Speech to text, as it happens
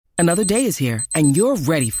Another day is here, and you're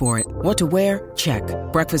ready for it. What to wear? Check.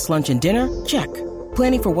 Breakfast, lunch, and dinner? Check.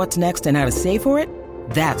 Planning for what's next and how to save for it?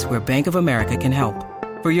 That's where Bank of America can help.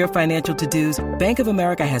 For your financial to-dos, Bank of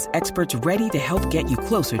America has experts ready to help get you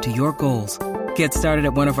closer to your goals. Get started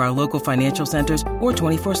at one of our local financial centers or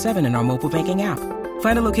 24/7 in our mobile banking app.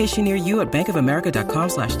 Find a location near you at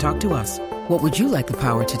bankofamerica.com/talktous. What would you like the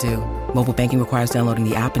power to do? Mobile banking requires downloading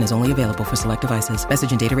the app and is only available for select devices.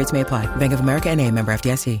 Message and data rates may apply. Bank of America N.A., member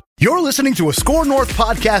FDIC. You're listening to a Score North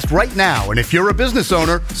podcast right now, and if you're a business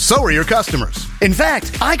owner, so are your customers. In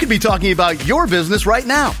fact, I could be talking about your business right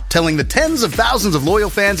now, telling the tens of thousands of loyal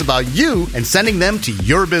fans about you and sending them to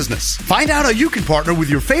your business. Find out how you can partner with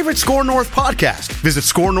your favorite Score North podcast. Visit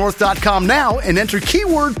scorenorth.com now and enter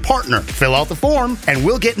keyword partner. Fill out the form, and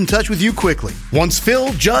we'll get in touch with you quickly. Once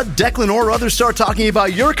Phil, Judd, Declan, or others start talking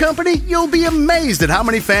about your company, you'll be amazed at how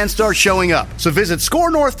many fans start showing up. So visit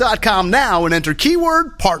scorenorth.com now and enter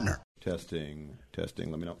keyword partner. Testing. Let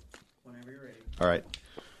me know. Whenever you're ready. All right.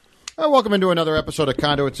 Welcome into another episode of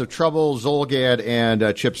Conduits of Trouble. Zolgad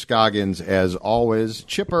and Chip Scoggins, as always.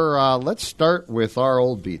 Chipper, let's start with our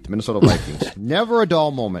old beat, the Minnesota Vikings. Never a dull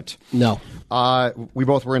moment. No. We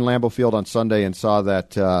both were in Lambeau Field on Sunday and saw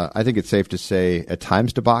that, I think it's safe to say, at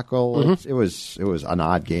times debacle. Mm-hmm. It was an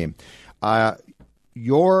odd game.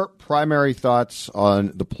 Your primary thoughts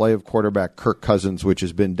on the play of quarterback Kirk Cousins, which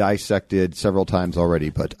has been dissected several times already,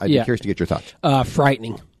 but I'd be curious to get your thoughts.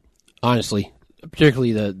 Frightening, honestly,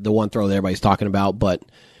 particularly the one throw that everybody's talking about, but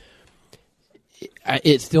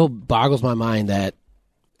it still boggles my mind that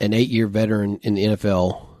an 8-year veteran in the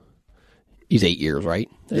NFL, he's 8 years, right?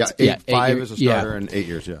 That's, 5 as a starter and 8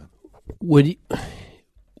 years,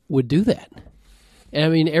 would do that. And I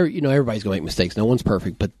mean, everybody's going to make mistakes. No one's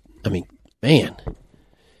perfect, but I mean, man,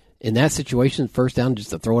 in that situation, first down,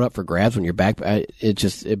 just to throw it up for grabs when you're back,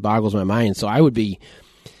 it boggles my mind. So I would be,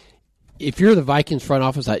 if you're the Vikings front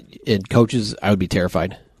office and coaches, I would be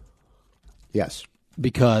terrified. Yes,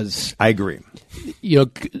 because I agree.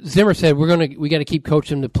 Zimmer said we got to keep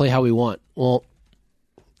coaching him to play how we want. Well,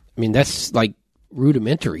 I mean that's like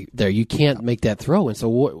rudimentary. There, you can't make that throw, and so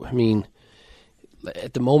what? I mean,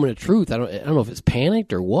 at the moment of truth, I don't know if it's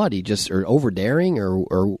panicked or what. He just or over daring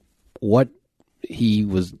or what he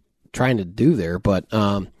was trying to do there, but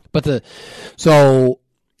a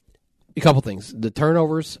couple things. The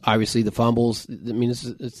turnovers, obviously the fumbles, I mean, it's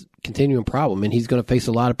a continuing problem, and he's going to face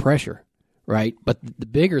a lot of pressure, right? But the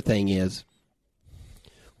bigger thing is,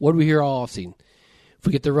 what do we hear all offseason? If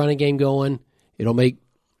we get the running game going, it'll make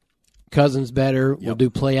Cousins better. Yep. We'll do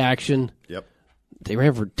play action. Yep. They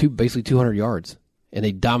ran for basically 200 yards, and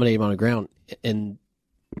they dominated him on the ground, and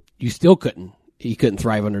you still couldn't. He couldn't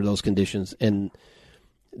thrive under those conditions, and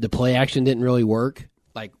the play action didn't really work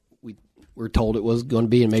like we were told it was going to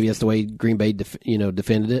be, and maybe that's the way Green Bay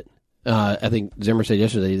defended it. I think Zimmer said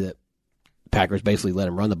yesterday that Packers basically let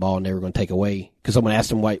him run the ball, and they were going to take away because someone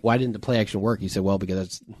asked him why didn't the play action work. He said, "Well, because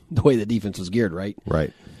that's the way the defense was geared, right?"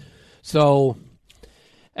 Right. So,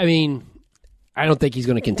 I mean, I don't think he's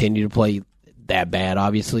going to continue to play that bad,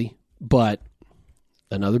 obviously, but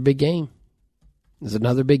another big game. There's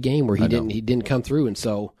another big game where he didn't come through, and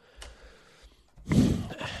so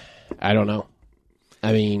I don't know.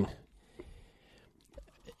 I mean,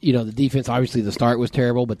 the defense, obviously the start was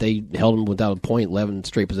terrible, but they held them without a point, 11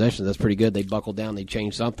 straight possessions. That's pretty good. They buckled down, they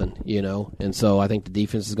changed something, and so I think the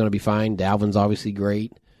defense is going to be fine. Dalvin's obviously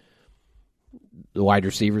great. The wide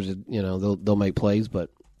receivers, they'll make plays,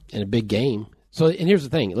 but in a big game. So, and here's the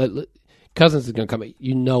thing. Cousins is going to come.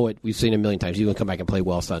 You know it. We've seen it a million times. He's going to come back and play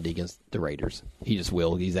well Sunday against the Raiders. He just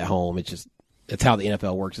will. He's at home. It's how the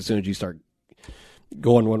NFL works. As soon as you start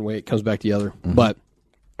going one way, it comes back the other. Mm-hmm. But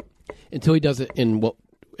until he does it in what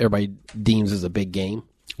everybody deems as a big game,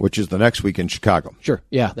 which is the next week in Chicago. Sure.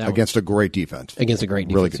 Yeah. Against a great defense. Against a great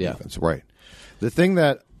defense. Really good defense. Right. The thing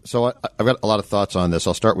that. So I've got a lot of thoughts on this.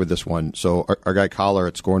 I'll start with this one. So our guy Collar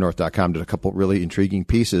at ScoreNorth.com did a couple really intriguing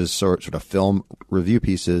pieces, sort of film review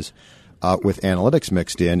pieces. With analytics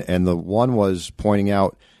mixed in, and the one was pointing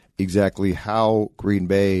out exactly how Green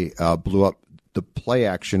Bay blew up the play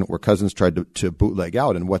action where Cousins tried to bootleg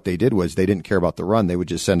out, and what they did was they didn't care about the run. They would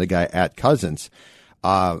just send a guy at Cousins.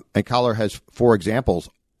 And Collar has 4 examples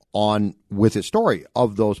with his story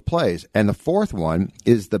of those plays, and the fourth one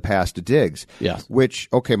is the pass to Diggs. Yes. Which,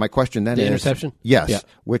 okay, my question then is... The interception? Yes. Yeah.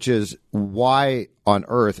 Which is, why on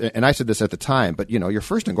earth, and I said this at the time, but, you're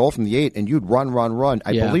first and goal from the 8, and you'd run.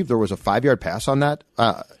 I believe there was a 5-yard pass on that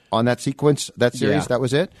sequence, that series. Yeah. That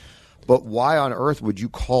was it. But why on earth would you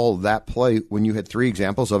call that play when you had 3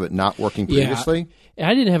 examples of it not working previously? Yeah.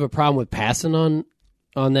 I didn't have a problem with passing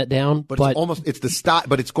on that down. But it's almost, it's the stop,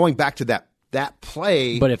 but it's going back to that that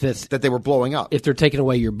play But if it's that they were blowing up. if they're taking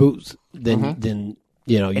away your boots, then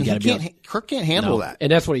you know you And got to be. Kirk can't handle that.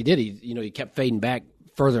 And that's what he did. He kept fading back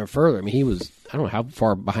further and further. I mean, he was, I don't know how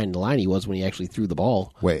far behind the line he was when he actually threw the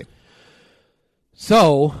ball. Wait.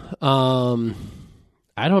 So,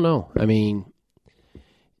 I don't know. I mean,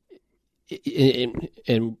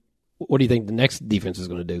 and what do you think the next defense is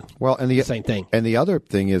going to do? Well, and the same thing. And the other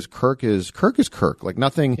thing is Kirk is Kirk. Like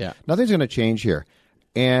nothing's going to change here.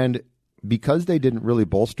 And because they didn't really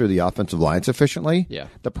bolster the offensive line sufficiently,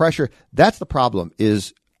 the pressure, that's the problem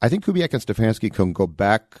is I think Kubiak and Stefanski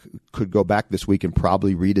could go back this week and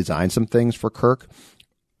probably redesign some things for Kirk,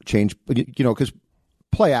 change, because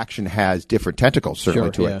play action has different tentacles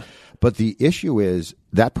certainly to it. But the issue is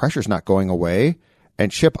that pressure's not going away.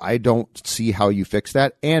 And Chip, I don't see how you fix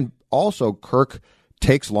that. And also Kirk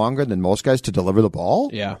takes longer than most guys to deliver the ball.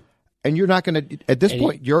 Yeah. And you're not going to, at this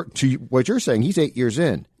point, what you're saying, he's 8 years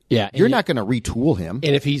in. Yeah, you're not going to retool him.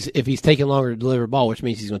 And if he's taking longer to deliver the ball, which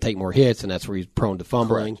means he's going to take more hits, and that's where he's prone to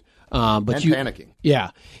fumbling. And panicking. Yeah.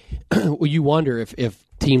 Well, you wonder if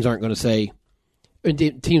teams aren't going to say,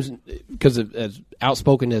 teams, because as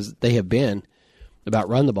outspoken as they have been about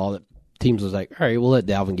run the ball, that teams was like, all right, we'll let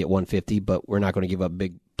Dalvin get 150, but we're not going to give up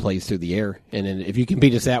big plays through the air. And then if you can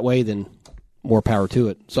beat us that way, then more power to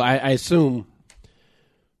it. So I assume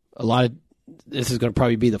a lot of this is going to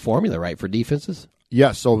probably be the formula, right, for defenses?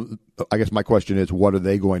 Yeah, so I guess my question is, what are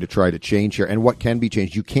they going to try to change here, and what can be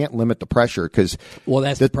changed? You can't limit the pressure because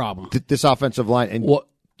that's the problem. This offensive line, and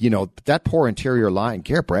that poor interior line,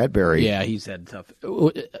 Garrett Bradbury. Yeah, he's had tough.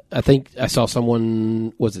 I think I saw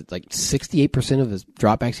someone, was it like 68% of his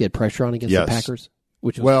dropbacks he had pressure on against the Packers?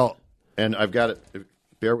 And I've got it.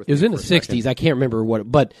 Bear with me. It was in the 60s. I can't remember what,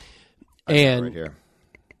 but right here.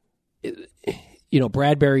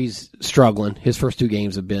 Bradbury's struggling. His first 2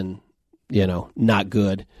 games have been, not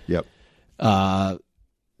good. Yep. The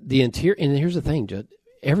interior, and here's the thing, Judd.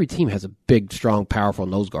 Every team has a big, strong, powerful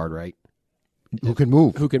nose guard, right? Who can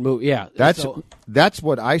move? Yeah. That's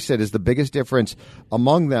what I said is the biggest difference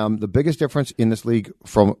among them. The biggest difference in this league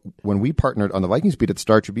from when we partnered on the Vikings beat at the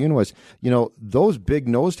Star Tribune was, those big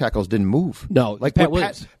nose tackles didn't move. No, like Pat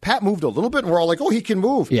Williams. Pat moved a little bit, and we're all like, oh, he can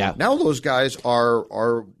move. Yeah. Now those guys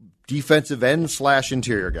are defensive end /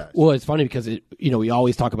 interior guys. Well, it's funny because we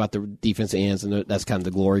always talk about the defensive ends, and that's kind of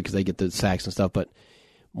the glory because they get the sacks and stuff. But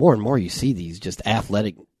more and more, you see these just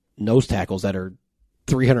athletic nose tackles that are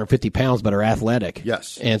 350 pounds but are athletic.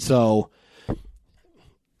 Yes, and so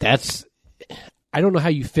I don't know how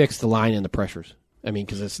you fix the line and the pressures. I mean,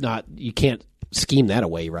 because you can't scheme that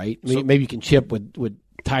away, right? I mean, maybe you can chip with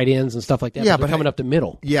tight ends and stuff like that. Yeah, but coming up the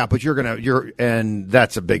middle. Yeah, but and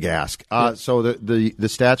that's a big ask. So the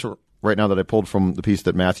stats right now that I pulled from the piece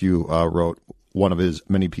that Matthew wrote, one of his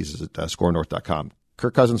many pieces at ScoreNorth.com.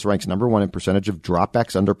 Kirk Cousins ranks number 1 in percentage of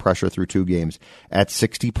dropbacks under pressure through 2 games at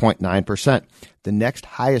 60.9%. The next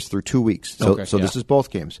highest through 2 weeks. So this is both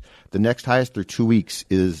games. The next highest through 2 weeks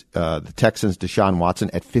is the Texans' Deshaun Watson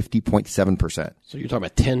at 50.7%. So you're talking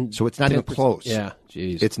about 10. So it's not even close. Yeah,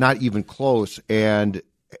 jeez. It's not even close. And,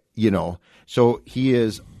 so he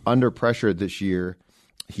is under pressure this year.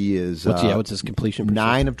 He is what's his completion percentage?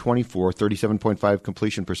 9 of 24, 37.5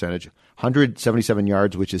 completion percentage, 177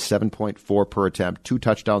 yards, which is 7.4 per attempt, 2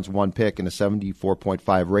 touchdowns, 1 pick, and a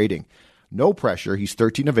 74.5 rating. No pressure. He's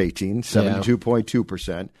 13 of 18,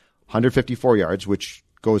 72.2%, 154 yards, which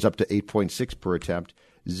goes up to 8.6 per attempt,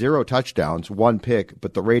 0 touchdowns, 1 pick,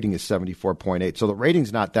 but the rating is 74.8. So the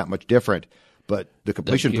rating's not that much different. But the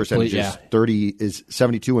completion percentage is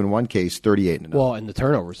 72 in one case, 38 in another. Well, and the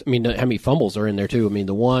turnovers. I mean, how many fumbles are in there too? I mean,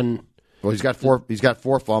 the one. Well, he's got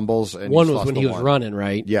 4 fumbles. And one was when he was running,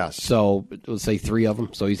 right? Yes. So let's say 3 of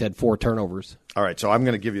them. So he's had 4 turnovers. All right. So I'm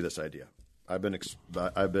going to give you this idea. I've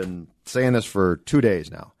been saying this for 2 days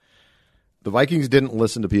now. The Vikings didn't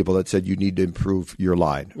listen to people that said you need to improve your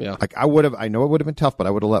line. Yeah. Like I know it would have been tough, but I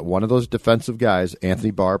would have let one of those defensive guys, Anthony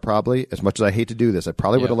Barr probably, as much as I hate to do this, I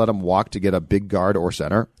probably would have let him walk to get a big guard or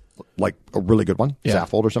center, like a really good one,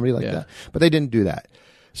 Saffold or somebody like that. But they didn't do that.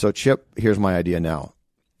 So Chip, here's my idea now.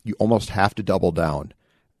 You almost have to double down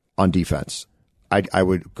on defense. I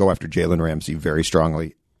would go after Jalen Ramsey very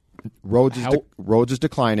strongly. Rhodes is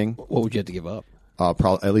declining. What would you have to give up?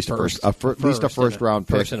 Probably at least a first round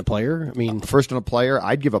pick. First and a player. I mean, first and a player.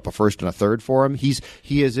 I'd give up a first and a third for him. He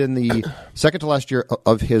is in the second to last year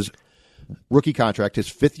of his rookie contract, his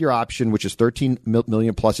 5th year option, which is $13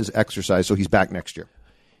 million plus his exercise. So he's back next year.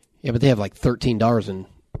 Yeah, but they have like $13 in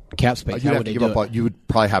cap space. How would they do it? You would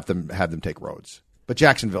probably have them take Rhodes. But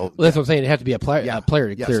Jacksonville. Well, that's what I'm saying. It'd have to be a player. A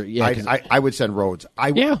player to clear. I would send Rhodes.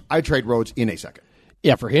 I'd trade Rhodes in a second.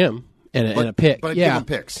 Yeah, for him. and a pick. But I'd yeah, give him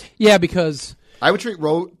picks. Yeah, because I would treat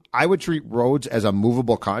Rhodes as a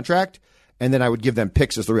movable contract, and then I would give them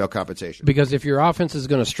picks as the real compensation. Because if your offense is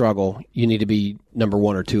going to struggle, you need to be number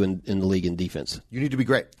 1 or 2 in the league in defense. You need to be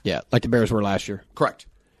great. Yeah, like the Bears were last year. Correct.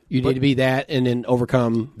 You need to be that and then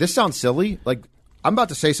overcome. This sounds silly. Like, I'm about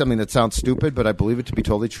to say something that sounds stupid, but I believe it to be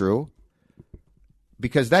totally true.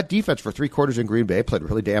 Because that defense for 3 quarters in Green Bay played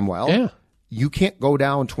really damn well. Yeah. You can't go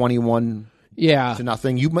down 21 to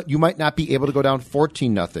nothing. You might not be able to go down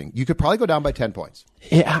 14-0. You could probably go down by 10 points.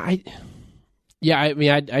 Yeah, I mean,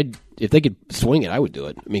 I if they could swing it, I would do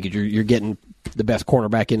it. I mean, because you're getting the best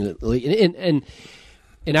cornerback in the league,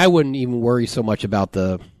 and I wouldn't even worry so much about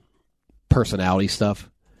the personality stuff.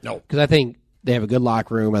 No, because I think they have a good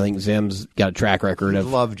locker room. I think Zim's got a track record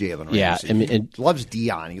of love Jalen Ramsey. Yeah, and he loves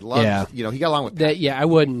Dion. He loves he got along with that. Yeah, I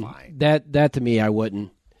wouldn't. That to me, I wouldn't.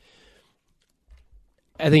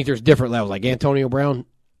 I think there's different levels. Like Antonio Brown.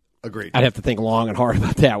 Agreed. I'd have to think long and hard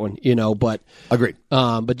about that one, but agreed.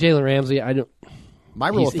 But Jalen Ramsey, I don't. My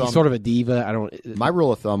rule of thumb, he's sort of a diva. I don't. My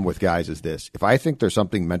rule of thumb with guys is this: if I think there's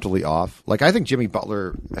something mentally off, like I think Jimmy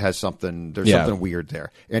Butler has something. There's something weird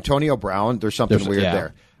there. Antonio Brown, there's something weird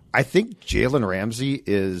there. I think Jalen Ramsey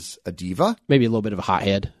is a diva, maybe a little bit of a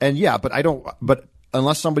hothead, and but I don't. But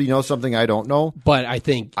unless somebody knows something I don't know, but I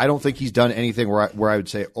don't think he's done anything where I would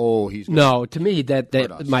say, oh, he's no. To me,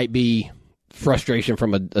 that might be frustration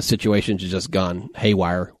from a situation just gone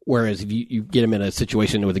haywire. Whereas if you get him in a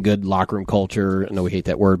situation with a good locker room culture, I know we hate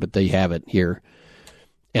that word, but they have it here,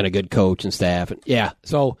 and a good coach and staff, and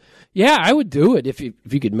I would do it if you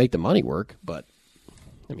could make the money work. But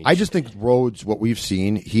I just think Rhodes, what we've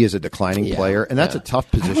seen, he is a declining player, and that's a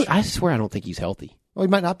tough position. I swear I don't think he's healthy. Well, he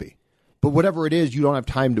might not be, but whatever it is, you don't have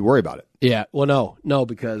time to worry about it. Yeah, well, no,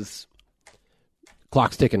 because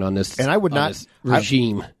clock's ticking on this, and I would not this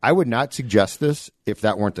regime. I would not suggest this if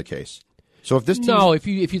that weren't the case. So if this team, if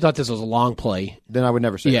you thought this was a long play, then I would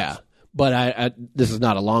never say this. But I this is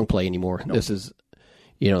not a long play anymore. Nope. This is,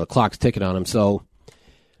 the clock's ticking on him. So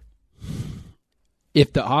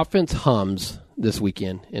if the offense hums this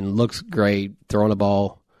weekend and looks great, throwing the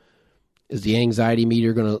ball, is the anxiety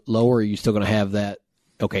meter going to lower? Or are you still going to have that?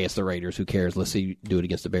 Okay, it's the Raiders. Who cares? Let's see you do it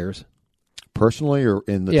against the Bears. Personally, or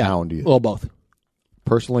in the town? Do you? Well, both.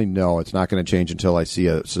 Personally, no. It's not going to change until I see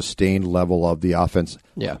a sustained level of the offense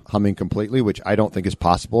humming completely, which I don't think is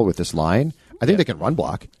possible with this line. I think they can run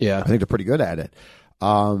block. Yeah. I think they're pretty good at it.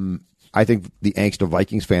 I think the angst of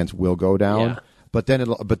Vikings fans will go down, but then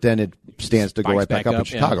it stands to go right back up in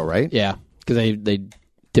Chicago, right? Yeah, because they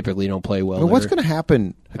typically don't play well. What's going to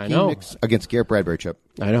happen against Garrett Bradbury, Chip?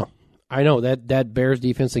 I know that Bears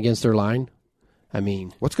defense against their line. I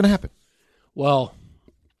mean, what's going to happen? Well,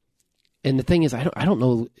 and the thing is, I don't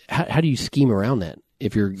know how do you scheme around that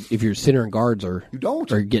if your center and guards are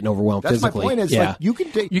getting overwhelmed That's physically. My point is, like, you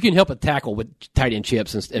can help a tackle with tight end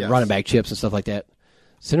chips and running back chips and stuff like that.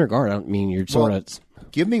 Center guard, I mean, you're sort of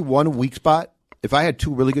give me one weak spot. If I had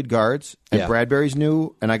 2 really good guards and Bradbury's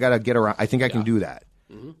new, and I got to get around, I think I can do that.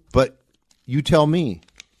 Mm-hmm. But you tell me.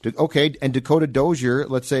 Okay, and Dakota Dozier,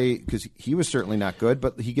 let's say, because he was certainly not good,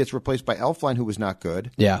 but he gets replaced by Elflein, who was not good.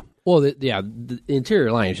 Yeah. Well, the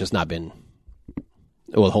interior line has just not been.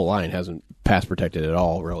 Well, the whole line hasn't pass protected at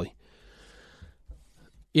all, really.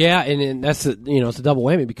 Yeah, and that's it's a double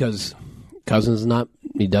whammy because Cousins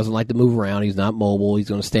he doesn't like to move around. He's not mobile. He's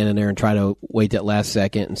going to stand in there and try to wait that last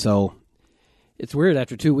second, and so it's weird.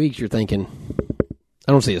 After 2 weeks, you're thinking,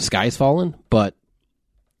 I don't say the sky's falling, but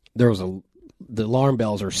the alarm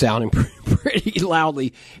bells are sounding pretty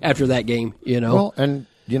loudly after that game, Well, and,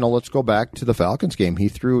 let's go back to the Falcons game. He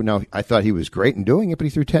threw, I thought he was great in doing it, but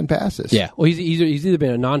he threw 10 passes. Yeah. Well, he's either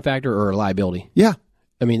been a non-factor or a liability. Yeah.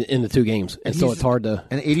 I mean, in the 2 games. And so it's hard to.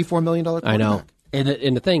 An $84 million quarterback. I know.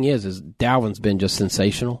 And the thing is Dalvin's been just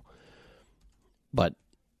sensational. But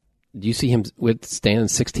do you see him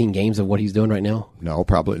withstand 16 games of what he's doing right now? No,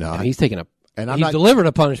 probably not. I mean, he's taking he's delivered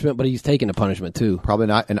a punishment, but he's taking a punishment too. Probably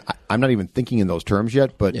not. And I'm not even thinking in those terms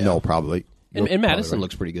yet, but no, probably. And Madison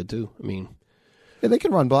looks pretty good too. I mean, yeah, they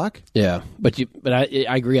can run block. Yeah, but I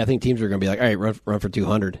agree. I think teams are going to be like, all right, run for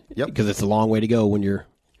 200. Yep. Because it's a long way to go when you're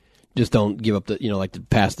just don't give up like to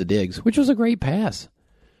pass the Diggs, which was a great pass.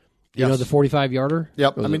 Yes. The 45-yarder.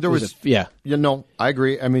 Yep. I mean, there was I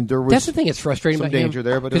agree. I mean, there was. That's the thing. It's frustrating. Some about danger him,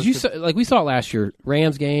 there, but because we saw it last year,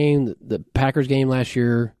 Rams game, the Packers game last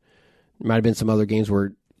year. There might have been some other games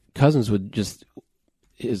where Cousins would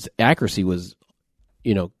his accuracy was,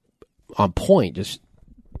 on point, just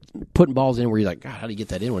putting balls in where you're like, God, how do you get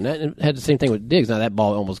that in? When that had the same thing with Diggs. Now that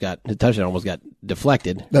ball his touchdown almost got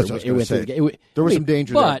deflected. That's what I was going to say. There was some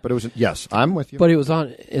danger there, but it was. Yes, I'm with you. But it was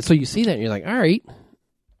on, and so you see that, and you're like, all right.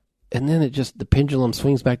 and then the pendulum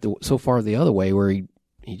swings back so far the other way where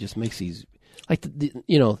he just makes these, like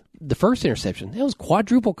the first interception, that was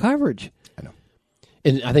quadruple coverage. I know.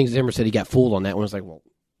 And I think Zimmer said he got fooled on that one. It's like, well,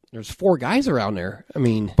 there's 4 guys around there. I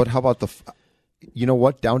mean, but how about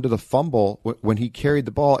down to the fumble when he carried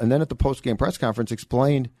the ball, and then at the post-game press conference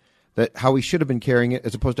explained that how he should have been carrying it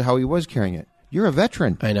as opposed to how he was carrying it. You're a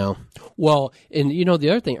veteran. I know. Well, and the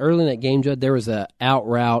other thing, early in that game, Judd, there was a out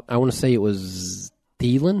route. I want to say it was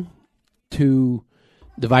Thielen to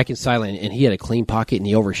the Vikings sideline, and he had a clean pocket, and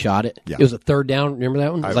he overshot it. Yeah. It was a 3rd down. Remember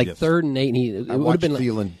that one? It was like yes. 3rd and 8, and it would have been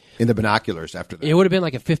Thielen in the binoculars after that. It would have been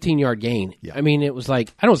like a 15-yard gain. Yeah. I mean, it was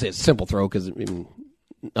like, I don't say it's a simple throw because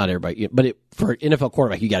not everybody, but for an NFL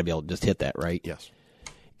quarterback, you got to be able to just hit that, right? Yes.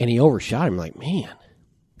 And he overshot him. Like, man.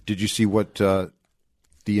 Did you see what the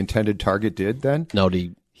intended target did then? No,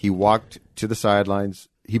 he walked to the sidelines.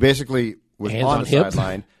 He basically was hands on on the hips?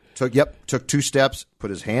 sideline. Took 2 steps,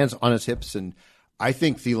 put his hands on his hips, and I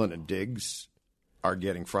think Thielen and Diggs are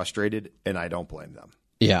getting frustrated, and I don't blame them.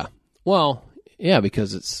 Yeah. Well, yeah,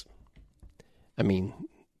 because it's, I mean,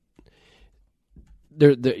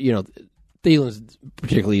 they're Thielen's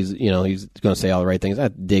particularly, he's going to say all the right things.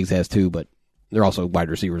 Diggs has too, but they're also wide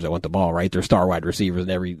receivers that want the ball, right? They're star wide receivers,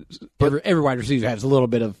 and every wide receiver has a little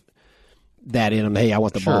bit of that in them. Hey, I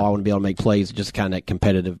want the ball. I want to be able to make plays. Just kind of that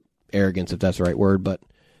competitive arrogance, if that's the right word.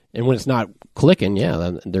 And when it's not clicking,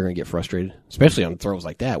 then they're going to get frustrated, especially on throws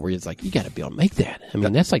like that, where it's like, you got to be able to make that. I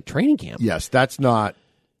mean, that's like training camp. Yes, that's got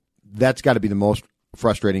to be the most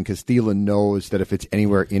frustrating because Thielen knows that if it's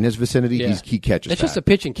anywhere in his vicinity, he catches That's that. just a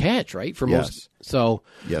pitch and catch, right? For most. So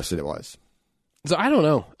yes, it was. So I don't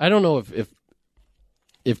know. I don't know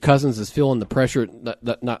if Cousins is feeling the pressure,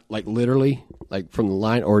 not like literally, like from the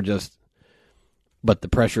line, but the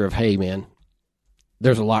pressure of, hey, man,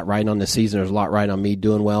 there's a lot riding on this season. There's a lot riding on me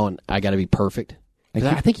doing well, and I got to be perfect.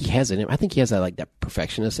 I think he has it in him. I think he has that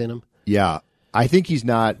perfectionist in him. Yeah, I think he's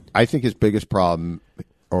not. I think his biggest problem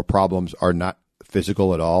or problems are not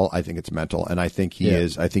physical at all. I think it's mental, and I think he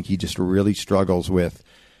is. I think he just really struggles with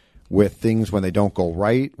things when they don't go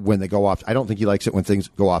right, when they go off. I don't think he likes it when things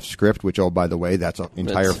go off script, which, by the way, that's an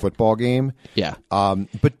entire football game. Yeah.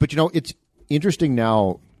 But it's interesting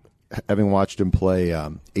now, having watched him play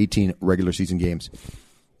 18 regular season games,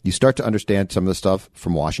 you start to understand some of the stuff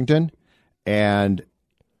from Washington. And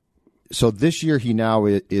so this year he now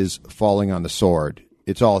is falling on the sword.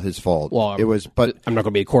 It's all his fault. Well, but I'm not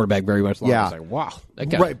going to be a quarterback very much longer. Yeah. It's like, wow. That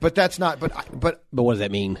guy. Right, but that's not. But what does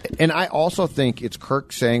that mean? And I also think it's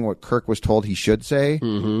Kirk saying what Kirk was told he should say.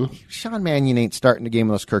 Mm-hmm. Sean Mannion ain't starting the game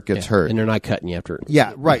unless Kirk gets hurt, and they're not cutting you after.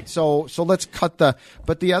 Yeah, right. So let's cut the.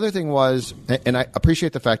 But the other thing was, and I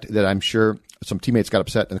appreciate the fact that I'm sure some teammates got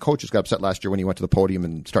upset and the coaches got upset last year when he went to the podium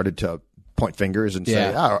and started to point fingers and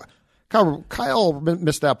say, Kyle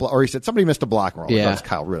missed that block, or he said somebody missed a block. That was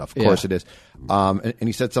Kyle Rudolph. Of course it is. And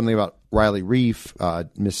he said something about Riley Reif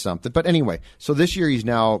missed something. But anyway, so this year he's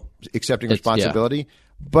now accepting responsibility. Yeah.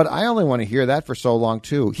 But I only want to hear that for so long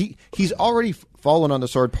too. He's already fallen on the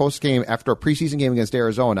sword post game after a preseason game against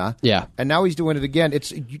Arizona. Yeah, and now he's doing it again.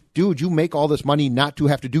 It's dude, you make all this money not to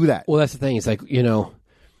have to do that. Well, that's the thing. It's like,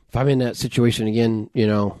 if I'm in that situation again,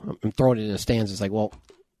 I'm throwing it in the stands. It's like, well,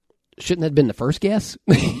 shouldn't that have been the first guess?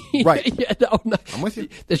 Right. No, I'm with you.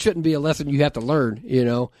 That shouldn't be a lesson you have to learn,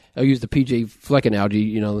 I'll use the PJ Fleck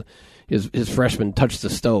analogy, his freshman touched the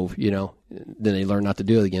stove, then they learn not to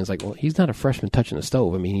do it again. It's like, well, he's not a freshman touching the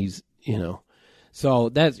stove. I mean, he's, So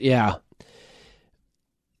that's,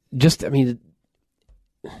 just, I mean,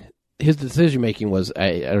 his decision-making was,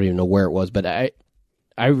 I don't even know where it was, but I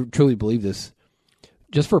truly believe this,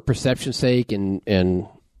 just for perception's sake and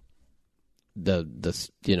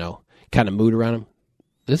the kind of mood around him.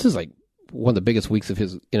 This is like one of the biggest weeks of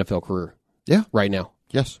his NFL career. Yeah. Right now.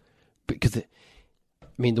 Yes. Because,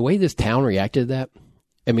 the way this town reacted to that,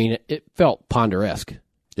 it felt Ponder-esque.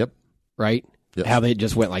 Yep. Right? Yes. How they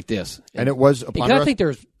just went like this. And it was a Ponder-esque. I think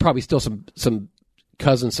there's probably still some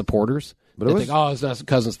Cousins supporters. But it was, it's not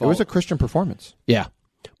Cousins' fault. It was a Christian performance. Yeah.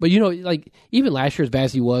 But, even last year, as bad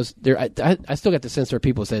as he was, I still got the sense there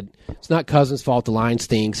people said, it's not Cousins' fault, the line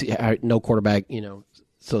stinks, no quarterback,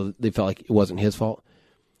 so they felt like it wasn't his fault.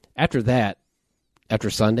 After that,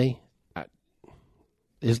 after Sunday,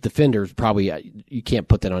 his defenders probably, you can't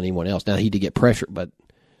put that on anyone else. Now, he did get pressure, but,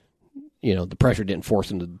 the pressure didn't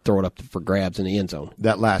force him to throw it up for grabs in the end zone.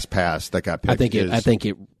 That last pass that got picked I think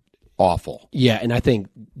it awful. Yeah, and I think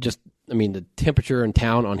the temperature in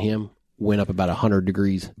town on him went up about 100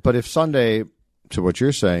 degrees. But if Sunday, to what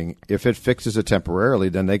you're saying, if it fixes it temporarily,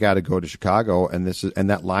 then they got to go to Chicago, and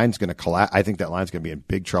that line's going to collapse. I think that line's going to be in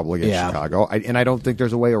big trouble against Chicago, and I don't think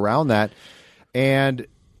there's a way around that. And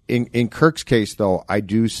In Kirk's case, though, I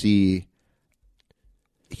do see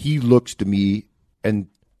he looks to me, and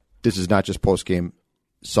this is not just post-game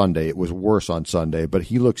Sunday. It was worse on Sunday, but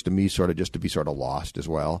he looks to me sort of just to be sort of lost as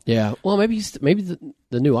well. Yeah. Well, maybe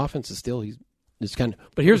the new offense is still it's kind of.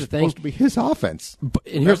 But here's the thing: supposed to be his offense.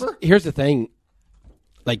 And here's the thing: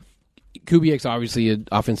 like Kubiak's obviously an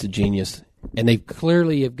offensive genius, and they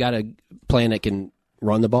clearly have got a plan that can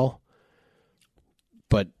run the ball.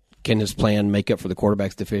 But can this plan make up for the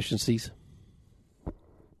quarterback's deficiencies?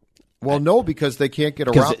 Well, no, because they can't get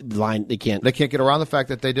around the line. They can't get around the fact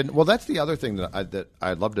that they didn't. Well, that's the other thing that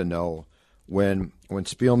I'd love to know when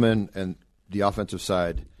Spielman and the offensive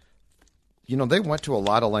side, they went to a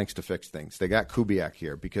lot of lengths to fix things. They got Kubiak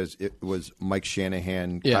here because it was Mike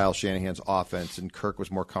Shanahan, Kyle Shanahan's offense, and Kirk was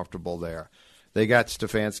more comfortable there. They got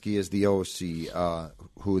Stefanski as the OC,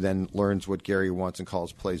 who then learns what Gary wants and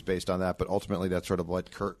calls plays based on that. But ultimately, that's sort of what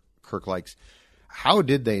Kirk likes. How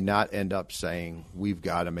did they not end up saying, we've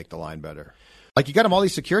got to make the line better? Like, you got him all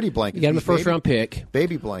these security blankets. You got him a first-round pick.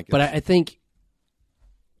 Baby blankets. But I think,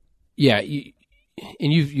 and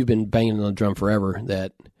you've been banging on the drum forever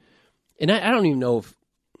that, and I don't even know if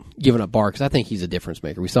giving up Barr, because I think he's a difference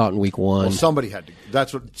maker. We saw it in week 1. Well, somebody had to.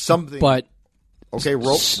 That's what something. But okay,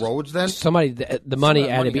 Rhodes then. The money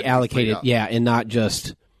had to be allocated, and not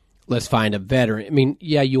just let's find a veteran. I mean,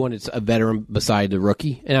 you wanted a veteran beside the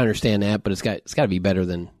rookie, and I understand that, but it's got to be better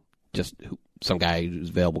than just some guy who's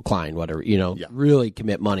available, Klein, whatever. Really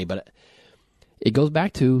commit money, but it goes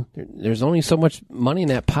back to there's only so much money in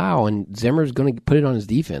that pile, and Zimmer's going to put it on his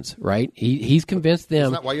defense, right? He's convinced them.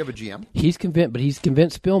 Isn't that why you have a GM? He's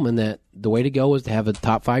convinced Spielman that the way to go is to have a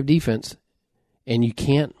top 5 defense, and you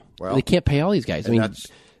can't. Well, they can't pay all these guys. I mean,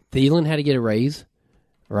 Thielen had to get a raise,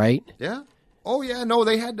 right? Yeah. Oh yeah. No,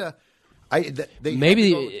 they had to. They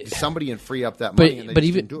maybe had to go somebody and free up that money, and they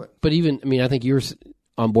just didn't do it. But even, I mean, I think you were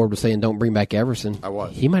on board with saying don't bring back Everson. I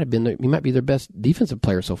was. He might be their best defensive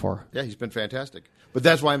player so far. Yeah, he's been fantastic. But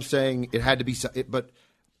that's why I'm saying it had to be. But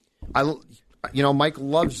Mike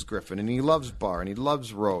loves Griffin and he loves Barr and he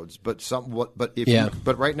loves Rhodes. But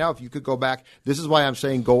but right now, if you could go back, this is why I'm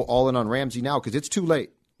saying go all in on Ramsey now because it's too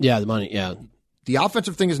late. Yeah, the money. Yeah, the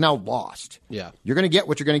offensive thing is now lost. Yeah, you're going to get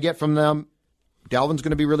what you're going to get from them. Dalvin's going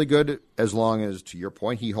to be really good as long as, to your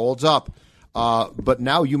point, he holds up. But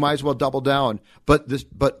now you might as well double down. But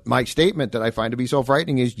my statement that I find to be so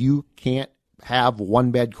frightening is you can't have one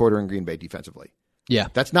bad quarter in Green Bay defensively. Yeah,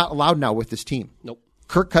 that's not allowed now with this team. Nope.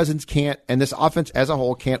 Kirk Cousins can't, and this offense as a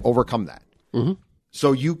whole can't overcome that. Mm-hmm.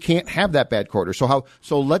 So you can't have that bad quarter.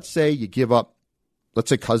 So let's say you give up. Let's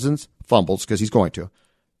say Cousins fumbles because he's going to.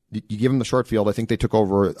 You give them the short field. I think they took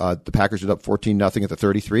over. The Packers did up 14-0 at the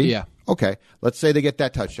 33. Yeah. Okay. Let's say they get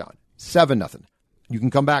that touchdown. 7-0. You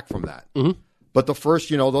can come back from that. Mm-hmm. But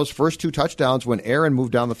those first 2 touchdowns when Aaron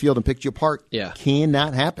moved down the field and picked you apart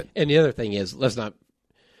cannot happen. And the other thing is, let's not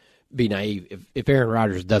be naive. If Aaron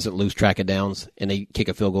Rodgers doesn't lose track of downs and they kick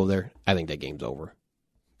a field goal there, I think that game's over.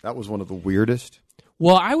 That was one of the weirdest.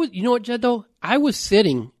 Well, you know what, Jed, though? I was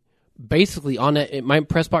sitting basically on it. My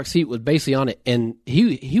press box seat was basically on it, and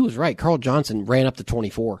he was right. Carl Johnson ran up to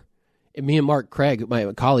 24. And me and Mark Craig,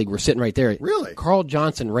 my colleague, were sitting right there. Really? Carl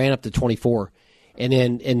Johnson ran up to 24,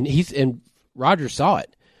 and Rodgers saw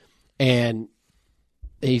it, and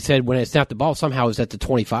he said when I snapped the ball, somehow it was at the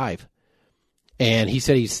 25, and he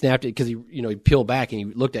said he snapped it because he peeled back and he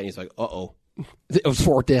looked at it and he's like, uh-oh. It was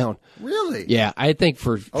 4th down. Really? Yeah, I think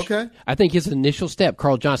I think his initial step,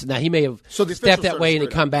 Carl Johnson. Now he may have stepped that way and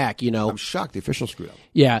then come back. I'm shocked the official screwed up.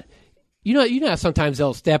 Yeah, you know how sometimes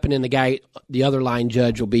they'll step and then the other line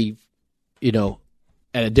judge will be, at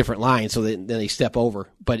a different line, so then they step over.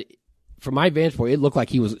 But from my vantage point, it looked like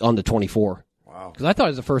he was on the 24. Wow. Because I thought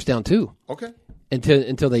it was a first down too. Okay.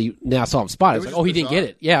 Until they now saw him spot. I was like, oh, he didn't get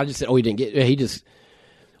it. Yeah, I just said, oh, he didn't get it. He just,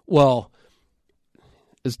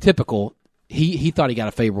 it's typical. He thought he got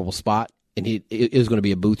a favorable spot, and it was going to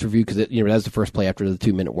be a booth review because that was the first play after the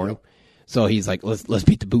 2-minute warning. Yep. So he's like, let's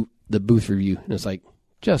beat the booth review, and it's like,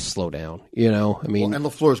 just slow down, I mean, and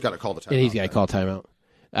LaFleur's got to call the timeout, and he's got to call timeout.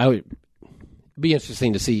 I would be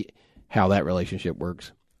interesting to see how that relationship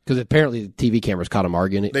works because apparently the TV cameras caught him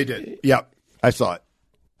arguing it. They did. Yep, I saw it.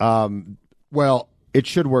 Well, it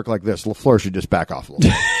should work like this. LaFleur should just back off a little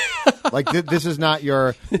bit. Like this is not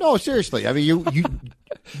your. No, seriously. I mean,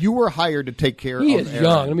 you were hired to take care of Aaron. He is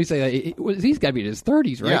young. Let me say that. He's got to be in his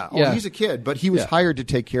 30s, right? Yeah. He's a kid, but he was hired to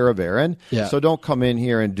take care of Aaron. Yeah. So don't come in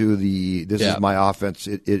here and do this is my offense.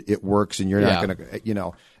 It works, and you're not going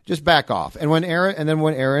to, just back off. And when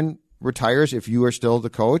Aaron retires, if you are still the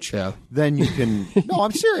coach, then you can. No,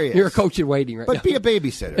 I'm serious. You're a coach in waiting, right? But now. Be a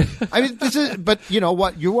babysitter. I mean, but you know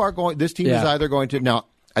what? You are going. This team is either going to now.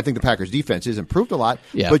 I think the Packers' defense is improved a lot,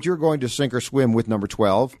 Yeah. but you're going to sink or swim with number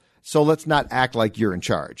 12, so let's not act like you're in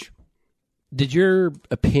charge. Did your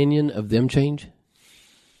opinion of them change?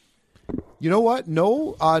 You know what?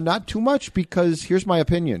 No, not too much, because here's my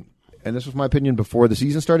opinion. And this was my opinion before the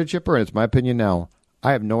season started, Chipper, and it's my opinion now.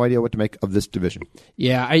 I have no idea what to make of this division.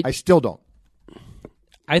 Yeah, I still don't.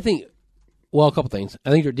 I think, well, a couple things. I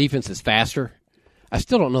think their defense is faster. I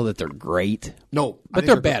still don't know that they're great. No. But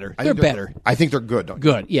they're better. They're better. I think they're good, don't you?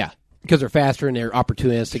 Good, yeah. Because they're faster and they're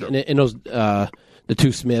opportunistic. Sure. And those, the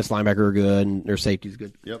two Smiths, linebacker, are good, and their safety's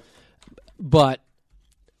good. Yep. But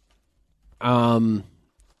the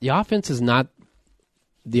offense is not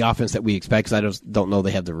the offense that we expect, because I just don't know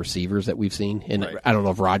they have the receivers that we've seen. And Right. I don't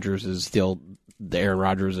know if Rodgers is still the Aaron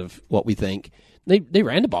Rodgers of what we think. They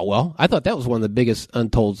ran the ball well. I thought that was one of the biggest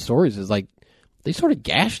untold stories, is like they sort of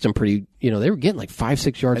gashed them pretty, they were getting like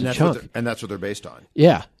 5-6 yards And a that's, chunk. and that's what they're based on.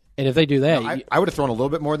 Yeah. And if they do that, I would have thrown a little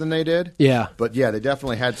bit more than they did. yeah. But, yeah, they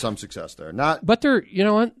definitely had some success there. But they're, you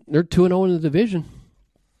know what? They're 2-0 in the division.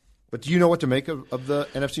 But do you know what to make of the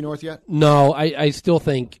NFC North yet? No, I still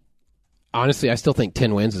think, honestly,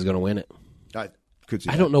 10 wins is going to win it. I could see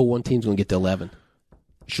I that. don't know one team's going to get to 11.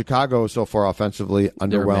 Chicago so far offensively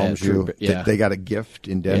underwhelms you. Yeah. They got a gift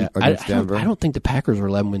in Yeah. against Denver. I don't think the Packers are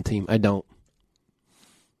 11-win team. I don't.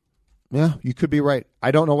 Yeah, you could be right.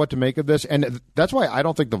 I don't know what to make of this, and that's why I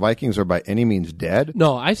don't think the Vikings are by any means dead.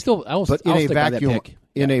 No, I'll But stick in a by that vacuum, pick.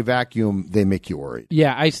 a vacuum, they make you worried.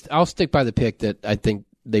 Yeah, I'll stick by the pick that I think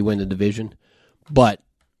they win the division. But,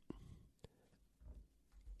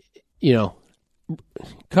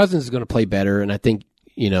 Cousins is going to play better, and I think,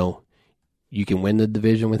 you can win the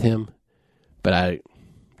division with him. But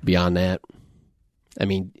beyond that, I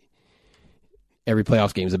mean, every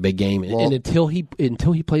playoffs game is a big game, and until he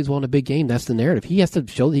plays well in a big game, that's the narrative. He has to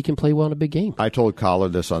show that he can play well in a big game. I told Collar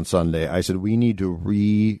this on Sunday. I said we need to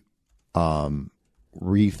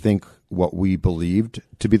rethink what we believed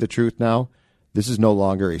to be the truth now. This is no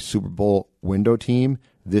longer a Super Bowl window team.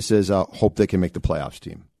 This is a hope they can make the playoffs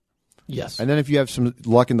team. Yes. And then if you have some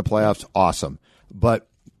luck in the playoffs, awesome. But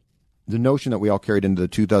the notion that we all carried into the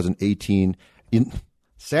 2018,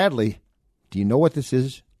 sadly, do you know what this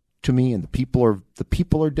is to me? And the people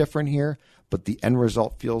are different here, but the end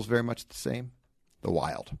result feels very much the same. The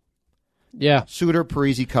Wild. Yeah. Suter,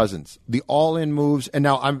 Parisi, Cousins. The all-in moves. And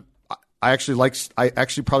now I actually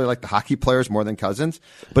probably like the hockey players more than Cousins,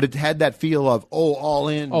 but it had that feel of, all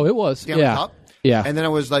in. Oh, it was. Stanley Yeah. Cup. Yeah. And then it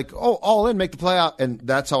was like, all in, make the playoff. And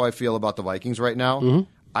that's how I feel about the Vikings right now. Mm-hmm.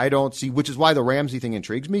 I don't see, which is why the Ramsey thing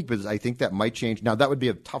intrigues me, because I think that might change. Now, that would be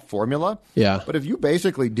a tough formula. Yeah. But if you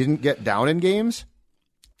basically didn't get down in games,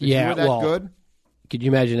 you were that good. Could you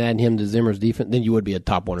imagine adding him to Zimmer's defense? Then you would be a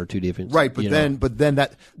top 1 or 2 defense. Right, but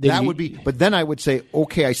then I would say,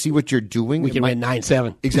 okay, I see what you're doing. We can win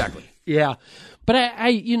 9-7. Exactly. Yeah. But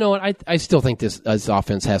I still think this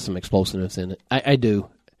offense has some explosiveness in it. I do.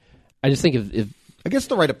 I just think if against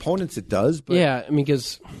the right opponents, it does. But yeah,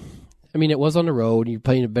 it was on the road. You're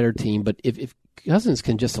playing a better team, but if Cousins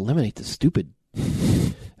can just eliminate the stupid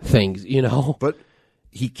things, But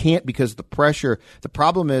he can't, because the pressure. The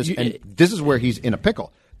problem is, and this is where he's in a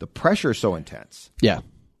pickle. The pressure is so intense. Yeah.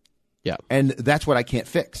 Yeah. And that's what I can't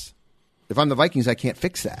fix. If I'm the Vikings, I can't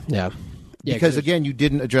fix that. Yeah. Because again, you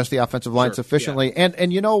didn't address the offensive line sufficiently, and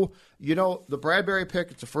the Bradbury pick.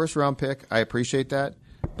 It's a first-round pick. I appreciate that,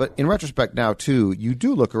 but in retrospect now too, you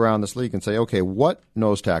do look around this league and say, okay, what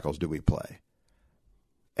nose tackles do we play?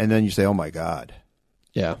 And then you say, oh my God,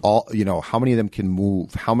 yeah, how many of them can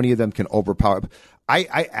move? How many of them can overpower?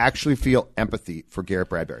 I actually feel empathy for Garrett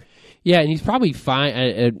Bradbury. Yeah, and he's probably fine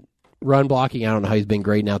at run blocking. I don't know how he's been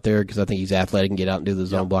grading out there, because I think he's athletic and get out and do the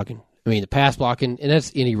zone blocking. I mean, the pass blocking, and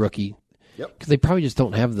that's any rookie. Yep. Because they probably just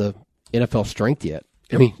don't have the NFL strength yet.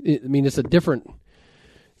 Yep. It's a different.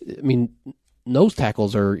 Nose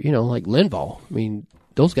tackles are like Linval.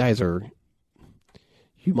 Those guys are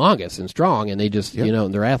humongous and strong, and they just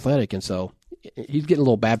they're athletic, and so he's getting a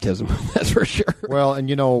little baptism. That's for sure. Well, and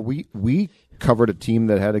we covered a team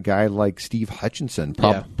that had a guy like Steve Hutchinson.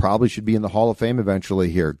 Probably should be in the Hall of Fame eventually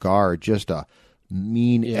here. Guard, just a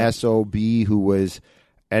mean SOB who was,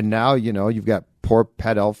 and now you've got poor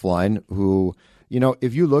Pat Elflein, who,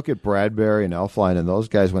 if you look at Bradbury and Elflein and those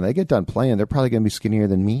guys, when they get done playing, they're probably going to be skinnier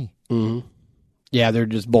than me. Mm-hmm. Yeah, they're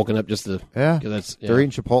just bulking up just to. Yeah, that's, they're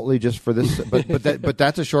eating Chipotle just for this, but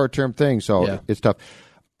that's a short term thing, so it's tough.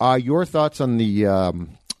 Your thoughts on the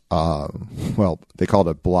they called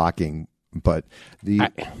it blocking, but the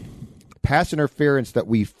pass interference that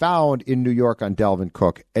we found in New York on Dalvin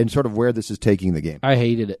Cook, and sort of where this is taking the game. I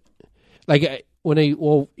hated it. Like when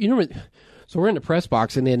so we're in the press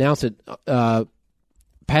box and they announced it.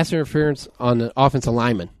 pass interference on the offensive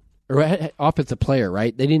lineman or offensive player,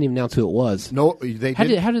 right? They didn't even announce who it was. No, they How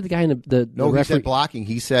didn't. did the guy in the No, referee? he said blocking.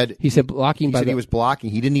 He said blocking. He was blocking.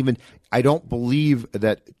 He didn't even. I don't believe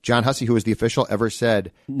that John Hussey, who was the official, ever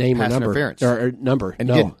said name pass or number interference or number. And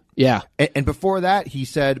no. didn't. Yeah. And before that, he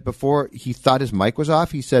said before he thought his mic was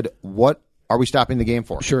off, he said, "What are we stopping the game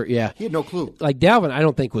for?" Sure. Yeah. He had no clue. Like Dalvin, I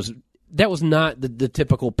don't think was not the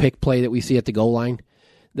typical pick play that we see at the goal line.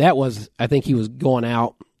 That was, I think he was going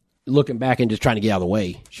out, looking back and just trying to get out of the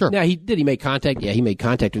way. Sure. Now, he make contact? Yeah, he made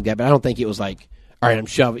contact with that, but I don't think it was like, all right, I'm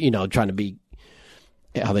shoving, trying to be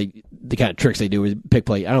how the kind of tricks they do with pick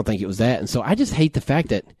play. I don't think it was that. And so I just hate the fact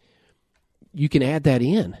that you can add that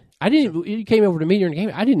in. You came over to me during the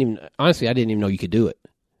game. I didn't even know you could do it.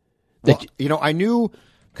 Well, I knew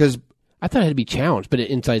because I thought it had to be challenged, but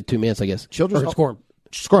inside 2 minutes, I guess. Childress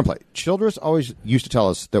score and play. Childress always used to tell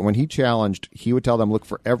us that when he challenged, he would tell them, look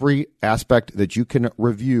for every aspect that you can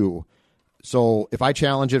review. So if I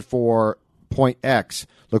challenge it for point X,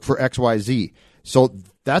 look for X, Y, Z. So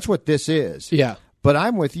that's what this is. Yeah. But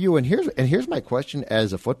I'm with you, and here's my question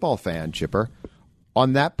as a football fan, Chipper.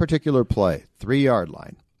 On that particular play, 3-yard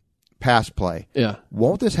line, pass play. Yeah.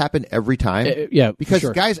 Won't this happen every time? Yeah, because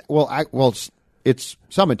sure. guys, it's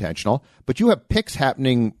some intentional, but you have picks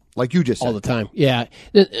happening like you just said. All the time. Yeah.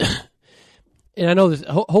 And I know this.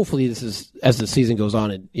 Hopefully, this is as the season goes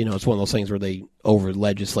on. It's one of those things where they over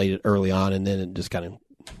legislate it early on, and then it just kind of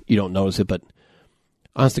you don't notice it. But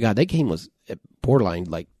honest to God, that game was borderline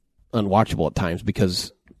like unwatchable at times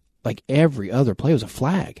because like every other play was a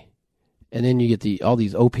flag, and then you get all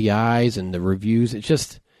these OPIs and the reviews. It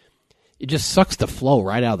just sucks the flow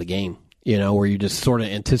right out of the game. Where you just sort of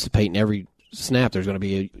anticipating every snap there's going to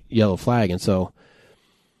be a yellow flag, and so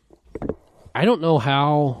I don't know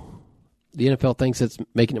the NFL thinks it's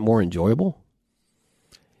making it more enjoyable.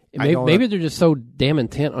 Maybe they're just so damn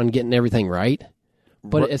intent on getting everything right.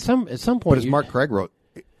 But at some point, but as Mark Craig wrote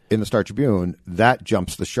in the Star Tribune, that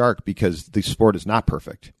jumps the shark because the sport is not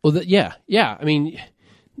perfect. Well, yeah. I mean,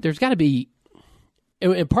 there's got to be,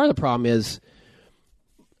 and part of the problem is,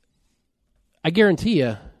 I guarantee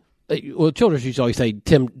you. Well, Childress used to always say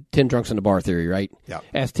 10 drunks in the bar theory, right? Yeah.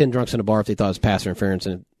 Ask 10 drunks in the bar if they thought it was pass interference,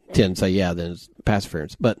 and 10 say, yeah, then it's pass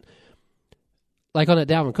interference. But like on that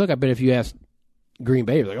Dalvin Cook, I bet if you asked Green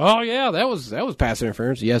Bay, like, oh, yeah, that was pass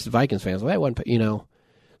interference. You asked the Vikings fans, well, that wasn't,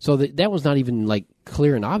 So that was not even like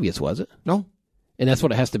clear and obvious, was it? No. And that's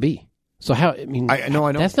what it has to be. So how, I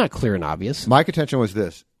know. That's not clear and obvious. My contention was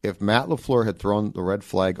this. If Matt LaFleur had thrown the red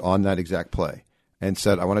flag on that exact play and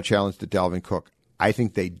said, I want to challenge to Dalvin Cook, I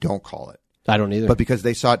think they don't call it. I don't either. But because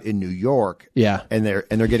they saw it in New York, yeah, and they're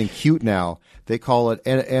getting cute now, they call it.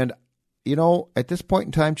 And at this point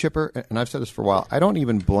in time, Chipper, and I've said this for a while, I don't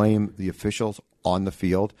even blame the officials on the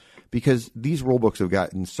field because these rule books have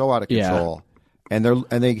gotten so out of control, and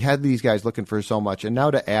they had these guys looking for so much, and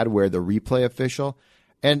now to add where the replay official,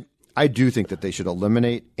 and I do think that they should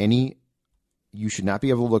eliminate any. You should not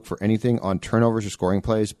be able to look for anything on turnovers or scoring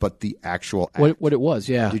plays, but the actual act. What it was.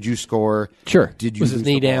 Yeah. Did you score? Sure. Did you was lose his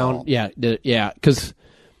knee the down? ball? Yeah. Yeah. Because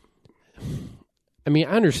I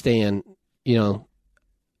understand.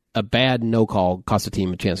 A bad no call costs a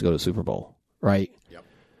team a chance to go to the Super Bowl, right? Yep.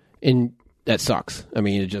 And that sucks.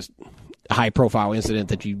 It's just a high profile incident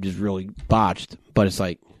that you just really botched. But it's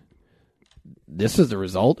like this is the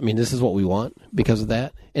result. This is what we want because of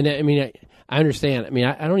that. And I understand.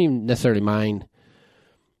 I don't even necessarily mind,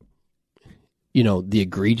 the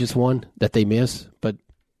egregious one that they miss, but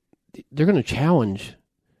they're going to challenge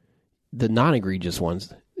the non-egregious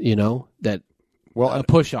ones, that a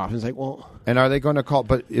push off. It's like, well. And are they going to call?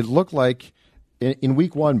 But it looked like in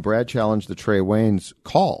week 1, Brad challenged the Trey Waynes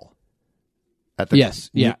call at the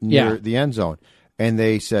near the end zone. And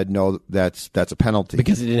they said, no, that's a penalty.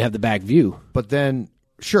 Because he didn't have the back view. But then,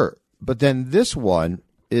 sure. But then this one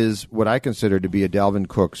is what I consider to be a Dalvin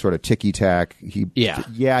Cook sort of ticky-tack. He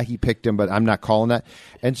picked him, but I'm not calling that.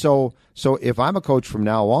 And so if I'm a coach from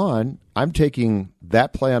now on, I'm taking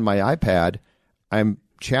that play on my iPad, I'm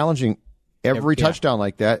challenging every touchdown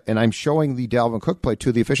like that, and I'm showing the Dalvin Cook play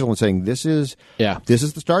to the official and saying, this is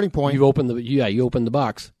the starting point. You opened the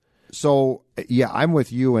box. So, I'm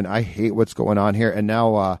with you, and I hate what's going on here. And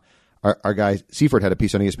now our guy Seifert had a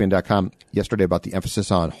piece on ESPN.com yesterday about the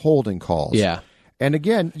emphasis on holding calls. Yeah. And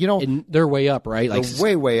again, and they're way up, right?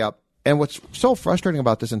 They're way up. And what's so frustrating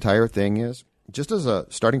about this entire thing is, just as a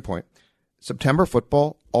starting point, September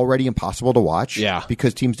football, already impossible to watch. Yeah.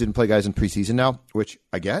 Because teams didn't play guys in preseason now, which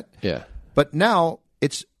I get. Yeah. But now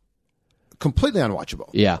it's completely unwatchable.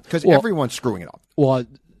 Yeah. Because everyone's screwing it up. Well,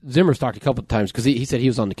 Zimmer's talked a couple of times because he said he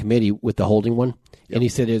was on the committee with the holding one, And he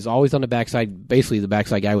said it was always on the backside. Basically, the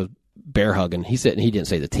backside guy was bear hugging. He said, and he didn't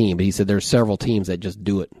say the team, but he said there's several teams that just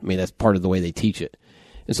do it. I mean, that's part of the way they teach it.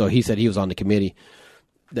 And so he said he was on the committee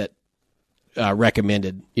that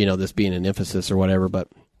recommended, this being an emphasis or whatever. But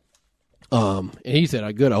and he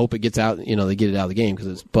said, good. I hope it gets out. They get it out of the game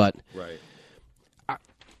right.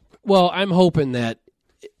 I'm hoping that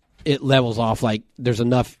it levels off. Like there's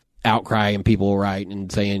enough outcry and people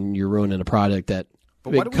and saying you're ruining a product that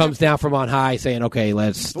it comes down from on high, saying, okay,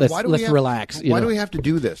 let's relax. Why do we have to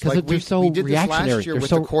do this? Because they're so we did reactionary. This last year with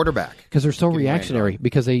the quarterback. Because they're so reactionary.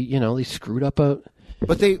 Because they screwed up a.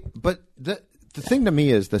 But the thing to me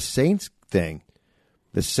is the Saints thing,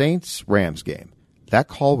 the Saints-Rams game. That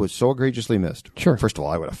call was so egregiously missed. Sure. First of all,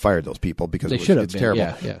 I would have fired those people because it's been, terrible.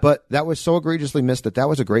 Yeah. But that was so egregiously missed that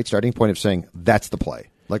was a great starting point of saying that's the play.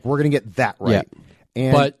 Like we're going to get that right.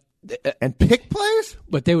 Yeah. And pick plays.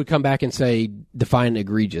 But they would come back and say define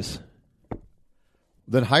egregious.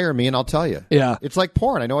 Then hire me and I'll tell you. Yeah. It's like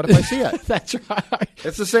porn. I know it if I see it. That's right.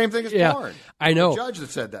 It's the same thing as porn. I know. The judge that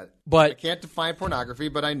said that. But I can't define pornography,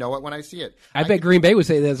 but I know it when I see it. I bet Green Bay would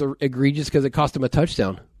say that's egregious because it cost them a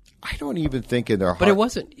touchdown. I don't even think in their heart. But it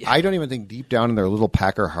wasn't. I don't even think deep down in their little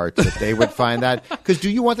Packer hearts that they would find that. Because do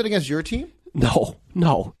you want that against your team? No.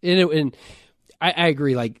 And I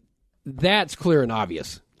agree. Like, that's clear and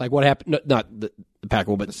obvious. Like what happened, not the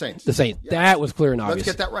Packer, but the Saints. Yes. That was clear and obvious.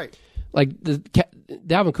 Let's get that right. Like the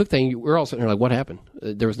Dalvin Cook thing, we're all sitting there like, what happened?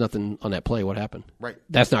 There was nothing on that play. What happened? Right.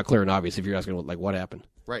 That's not clear and obvious if you're asking, like, what happened?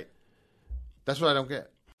 Right. That's what I don't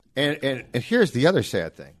get. And here's the other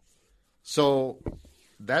sad thing. So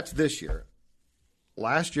that's this year.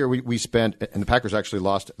 Last year we spent, and the Packers actually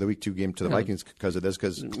lost the Week 2 game to the Vikings because of this,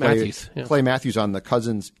 because Clay Matthews on the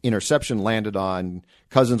Cousins interception landed on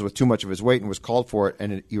Cousins with too much of his weight and was called for it,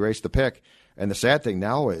 and it erased the pick. And the sad thing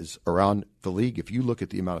now is around the league, if you look at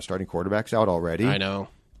the amount of starting quarterbacks out already. I know.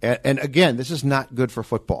 And again, this is not good for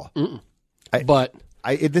football.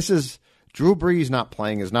 This is Drew Brees not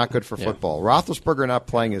playing is not good for football. Roethlisberger not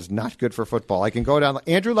playing is not good for football. I can go down.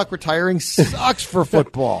 Andrew Luck retiring sucks for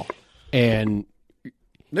football. And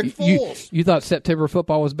Nick Foles. You thought September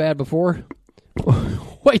football was bad before?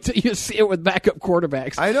 Wait till you see it with backup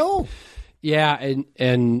quarterbacks. I know. Yeah, and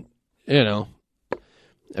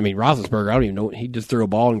I mean, Roethlisberger, I don't even know. He just threw a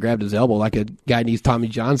ball and grabbed his elbow like a guy needs Tommy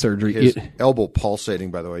John surgery. His elbow pulsating,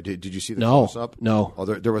 by the way. Did you see the close-up? No. Oh,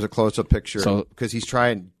 there was a close-up picture because he's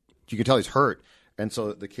trying. You can tell he's hurt, and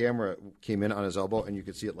so the camera came in on his elbow, and you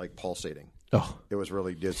could see it like pulsating. Oh, it was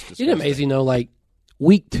really disgusting. Isn't it amazing though? Like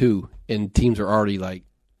week 2, and teams are already like,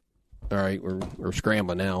 all right, we're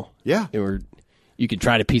scrambling now. Yeah, and you could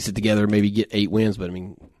try to piece it together, maybe get 8 wins, but I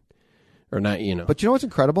mean, or not, But you know what's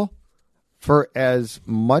incredible? For as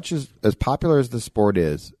much as popular as the sport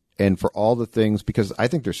is, and for all the things, because I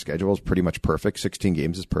think their schedule is pretty much perfect. 16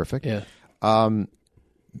 games is perfect. Yeah.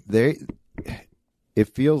 It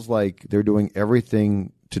feels like they're doing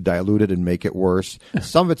everything to dilute it and make it worse.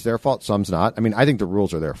 Some of it's their fault, some's not. I mean, I think the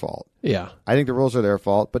rules are their fault. Yeah. I think the rules are their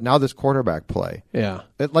fault, but now this quarterback play. Yeah.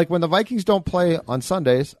 Like when the Vikings don't play on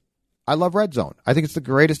Sundays, I love Red Zone. I think it's the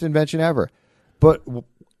greatest invention ever. But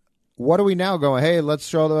what are we now going, hey, let's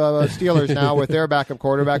show the Steelers now with their backup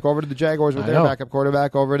quarterback, over to the Jaguars with their backup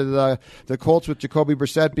quarterback, over to the Colts with Jacoby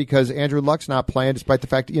Brissett because Andrew Luck's not playing, despite the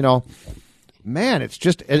fact that, man, it's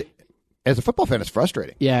just, as a football fan, it's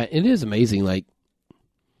frustrating. Yeah, it is amazing, like,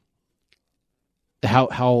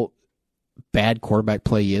 how bad quarterback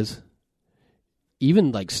play is.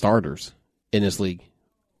 Even, like, starters in this league.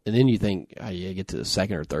 And then you think, you get to the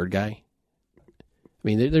second or third guy. I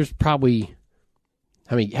mean, there's probably...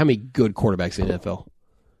 How many good quarterbacks in the NFL?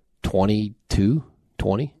 22?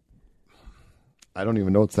 20? I don't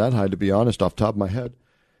even know it's that high, to be honest, off the top of my head.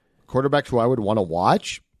 Quarterbacks who I would want to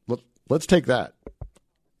watch? Let's take that.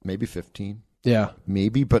 Maybe 15. Yeah.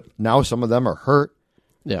 Maybe, but now some of them are hurt.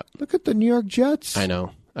 Yeah. Look at the New York Jets. I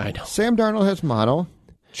know. Sam Darnold has mono.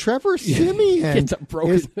 Trevor Siemian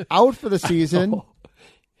is out for the season.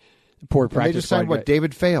 Poor practice. And they just signed,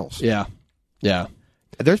 David Fales. Yeah. Yeah.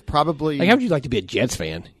 There's probably... Like, how would you like to be a Jets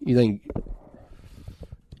fan? You think...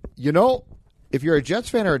 if you're a Jets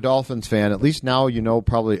fan or a Dolphins fan, at least now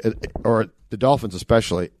probably, or the Dolphins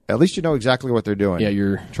especially, at least you know exactly what they're doing. Yeah,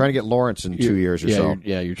 you're... trying to get Lawrence in 2 years or so.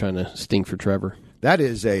 You're trying to stink for Trevor. That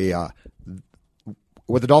is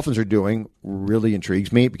what the Dolphins are doing really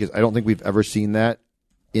intrigues me, because I don't think we've ever seen that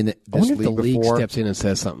in this league before. The league steps in and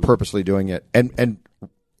says something. Purposely doing it. And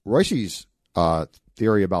Royce's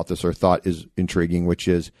theory about this, or thought, is intriguing, which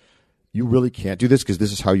is you really can't do this because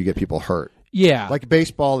this is how you get people hurt. Yeah. Like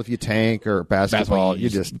baseball, if you tank, or basketball you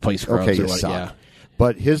just play scrubs you or what, suck. yeah.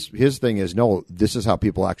 But his thing is, no, this is how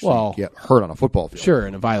people actually get hurt on a football field. Sure,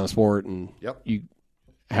 in a violent sport, and Yep.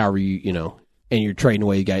 however and you're trading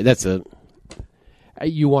away guys.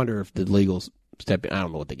 You wonder if the legals step in. I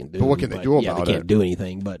don't know what they can do. But what can they do about they can't it? do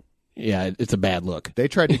anything. But yeah, it's a bad look. They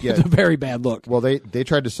tried to get It's a very bad look. Well, they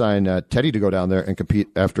tried to sign Teddy to go down there and compete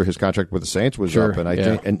after his contract with the Saints was Sure, up, and I yeah.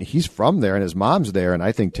 think, and he's from there, and his mom's there, and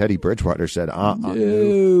I think Teddy Bridgewater said,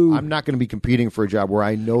 No. I'm not going to be competing for a job where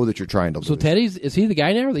I know that you're trying to lose." So is he the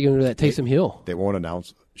guy now, or are they going to do that Taysom Hill? They won't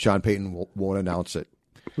announce. Sean Payton won't announce it.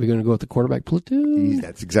 We're going to go with the quarterback platoon.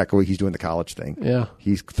 That's exactly what he's doing. The college thing. Yeah.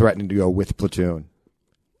 He's threatening to go with platoon.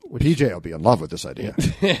 PJ will be in love with this idea.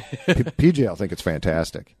 PJ will think it's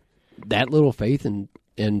fantastic. That little faith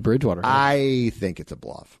in Bridgewater. I think it's a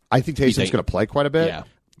bluff. I think Taysom's going to play quite a bit. Yeah.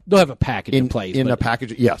 They'll have a package in place. In but a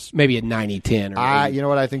package, yes. Maybe a 90-10 or 80. You know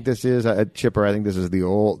what I think this is? Chipper, I think this is the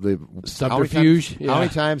Subterfuge. How many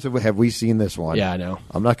times have we seen this one? Yeah, I know.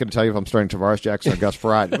 I'm not going to tell you if I'm starting Tavares Jackson or Gus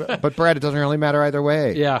Frerotte, but Brad, it doesn't really matter either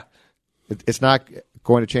way. Yeah. It's not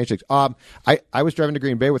going to change things. I was driving to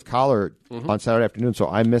Green Bay with Collar on Saturday afternoon, so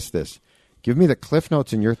I missed this. Give me the Cliff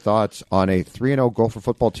Notes and your thoughts on a 3-0 Gopher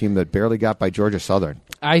football team that barely got by Georgia Southern.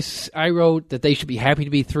 I wrote that they should be happy to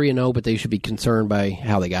be 3-0, but they should be concerned by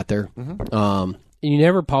how they got there. And you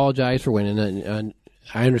never apologize for winning. And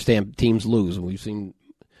I understand teams lose, and we've seen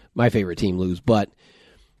my favorite team lose. But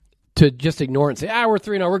to just ignore it and say, we're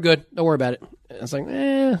 3-0, we're good, don't worry about it. It's like,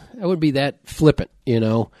 I wouldn't be that flippant,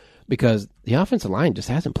 because the offensive line just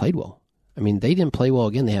hasn't played well. I mean, they didn't play well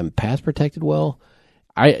again. They haven't pass protected well.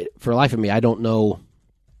 For the life of me, I don't know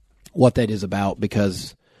what that is about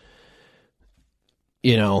because,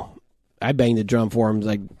 I banged the drum for them.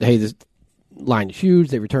 Like, hey, this line is huge.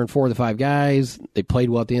 They returned 4 of the 5 guys. They played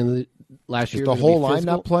well at the end of the last year. Is the whole line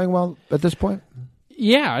not playing well at this point?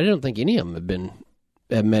 Yeah, I don't think any of them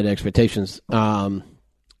have met expectations. Their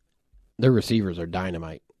receivers are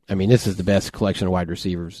dynamite. I mean, this is the best collection of wide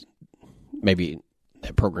receivers maybe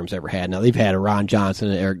that program's ever had. Now, they've had a Ron Johnson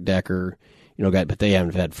and Eric Decker, but they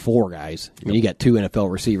haven't had 4 guys. I mean, you got 2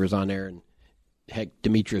 NFL receivers on there, and heck,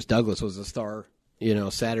 Demetrius Douglas was a star,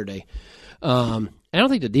 Saturday. I don't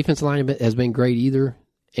think the defensive line has been great either,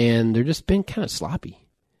 and they're just been kind of sloppy.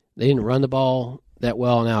 They didn't run the ball that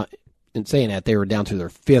well. Now, in saying that, they were down to their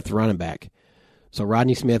 5th running back. So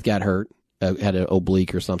Rodney Smith got hurt, had an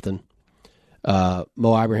oblique or something.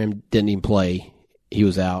 Mo Ibrahim didn't even play. He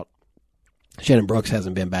was out. Shannon Brooks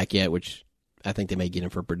hasn't been back yet, which I think they may get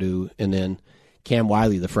him for Purdue. And then Cam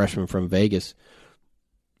Wiley, the freshman from Vegas,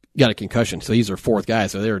 got a concussion. So he's their 4th guy.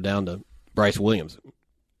 So they were down to Bryce Williams.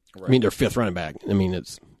 Right. I mean, their 5th running back. I mean,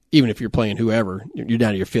 it's even if you're playing whoever, you're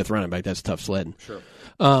down to your 5th running back. That's tough sledding. Sure.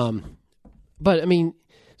 But, I mean,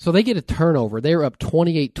 so they get a turnover. They were up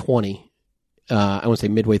 28-20, I want to say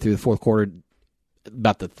midway through the 4th quarter,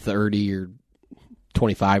 about the 30 or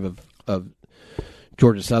 25 of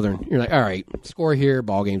Georgia Southern. You're like, all right, score here,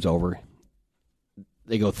 ball game's over.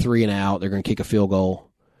 They go 3 and out. They're going to kick a field goal.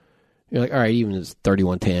 You're like, all right, even if it's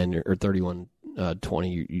 31-10 or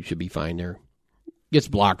 31-20, you should be fine there. Gets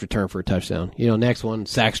blocked, return for a touchdown. Next one,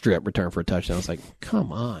 sack strip, return for a touchdown. It's like,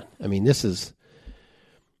 come on. I mean, this is...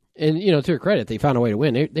 And, to their credit, they found a way to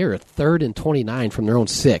win. They were 3rd and 29 from their own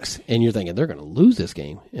 6, and you're thinking they're going to lose this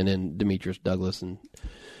game. And then Demetrius Douglas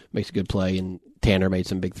makes a good play, and Tanner made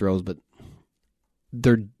some big throws, but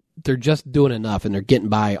they're just doing enough, and they're getting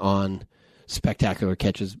by on spectacular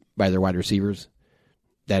catches by their wide receivers.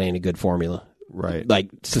 That ain't a good formula. Right. Like,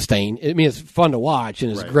 sustain. I mean, it's fun to watch,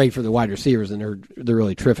 and it's great for the wide receivers, and they're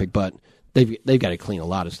really terrific, but they've got to clean a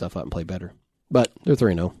lot of stuff up and play better. But they're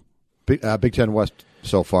 3-0. Big Ten West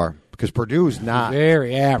so far, because Purdue's not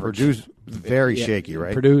very average. Purdue's very shaky,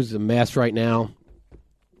 right? Purdue's a mess right now.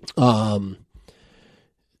 I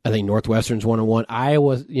think Northwestern's 1-1.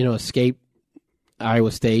 Iowa, escaped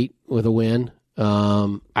Iowa State with a win.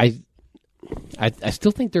 I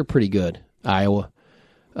still think they're pretty good. Iowa,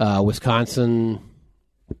 Wisconsin,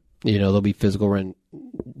 they'll be physical. Run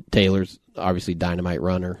Taylor's obviously dynamite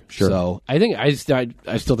runner. Sure. So I think I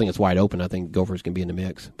still think it's wide open. I think Gophers can be in the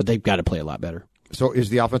mix, but they've got to play a lot better. So is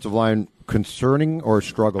the offensive line concerning or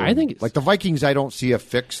struggling? I think it's, like the Vikings, I don't see a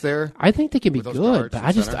fix there. I think they can be good, but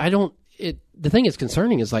I don't. The thing that's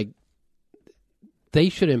concerning is like they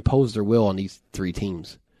should impose their will on these 3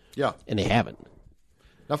 teams. Yeah, and they haven't.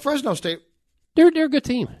 Now Fresno State, they're a good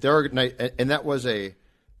team. And that was there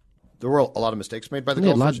were a lot of mistakes made by the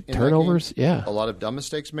Gophers. Gophers. A lot of turnovers. Yeah, a lot of dumb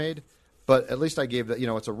mistakes made. But at least I gave that.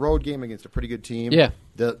 It's a road game against a pretty good team. Yeah,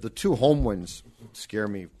 the 2 home wins scare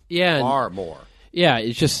me. Far more. Yeah,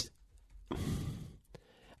 it's just,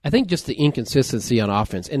 I think just the inconsistency on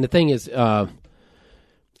offense. And the thing is, I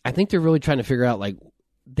I think they're really trying to figure out, like,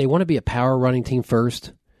 they want to be a power running team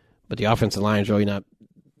first, but the offensive line is really not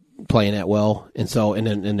playing that well, and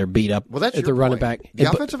then they're beat up. Well, that's at the running point. back. The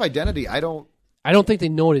offensive identity, I don't think they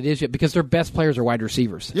know what it is yet because their best players are wide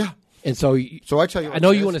receivers. Yeah. And so I tell you, I know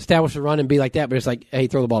you want to establish a run and be like that, but it's like, hey,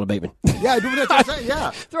 throw the ball to Bateman. Yeah, I do what I'm saying. Yeah,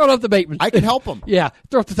 throw it up to Bateman. I can help him. Yeah,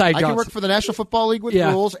 throw it to Ty Johnson. I can work for the National Football League with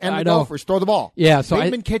rules and the Gophers. Throw the ball. Yeah, so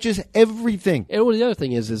Bateman catches everything. And the other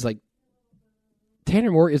thing is like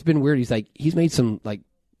Tanner Moore. It's been weird. He's made some like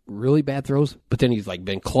really bad throws, but then he's like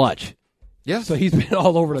been clutch. Yeah, so he's been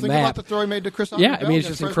all over the think map. About the throw he made to Chris. Yeah, I mean it's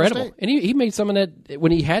just incredible, and he made some of that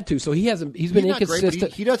when he had to. So he's been inconsistent.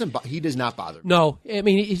 Great, he does not bother me. No, I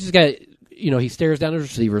mean he's just got he stares down his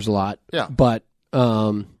receivers a lot. Yeah, but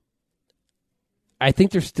I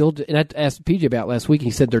think they're still. And I asked PJ about last week. And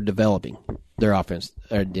he said they're developing their offense.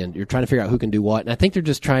 And you're trying to figure out who can do what. And I think they're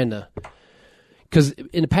just trying to. Because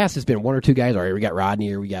in the past it's been one or two guys. All right, we got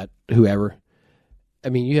Rodney or we got whoever. I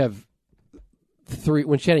mean, you have three.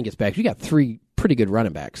 When Shannon gets back, you got three pretty good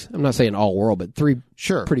running backs. I'm not saying all world, but three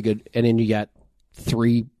pretty good. And then you got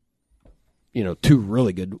three, two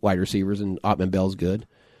really good wide receivers, and Ottman Bell's good.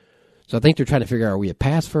 So I think they're trying to figure out: are we a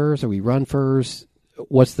pass first? Are we run first?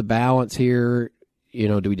 What's the balance here?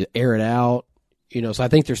 Do we just air it out? So I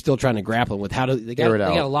think they're still trying to grapple with how to. They got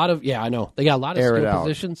a lot of. Yeah, I know they got a lot of skill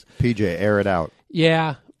positions. PJ, air it out.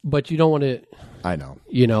 Yeah, but you don't want to. I know.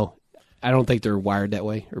 I don't think they're wired that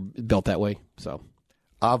way or built that way. So,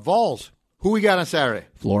 Vols. Who we got on Saturday?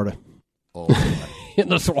 Florida. Oh, in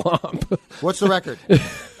the swamp. What's the record?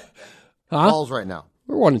 Vols right now.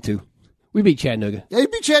 We're 1-2. We beat Chattanooga. Yeah, you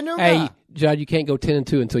beat Chattanooga. Hey, Judd, you can't go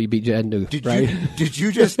 10-2 until you beat Chattanooga. Did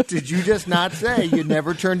you just not say you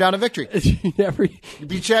never turned down a victory? You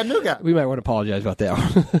beat Chattanooga. We might want to apologize about that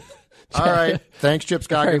one. All right. Thanks, Chip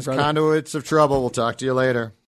Scoggins. Conduits of Trouble. We'll talk to you later.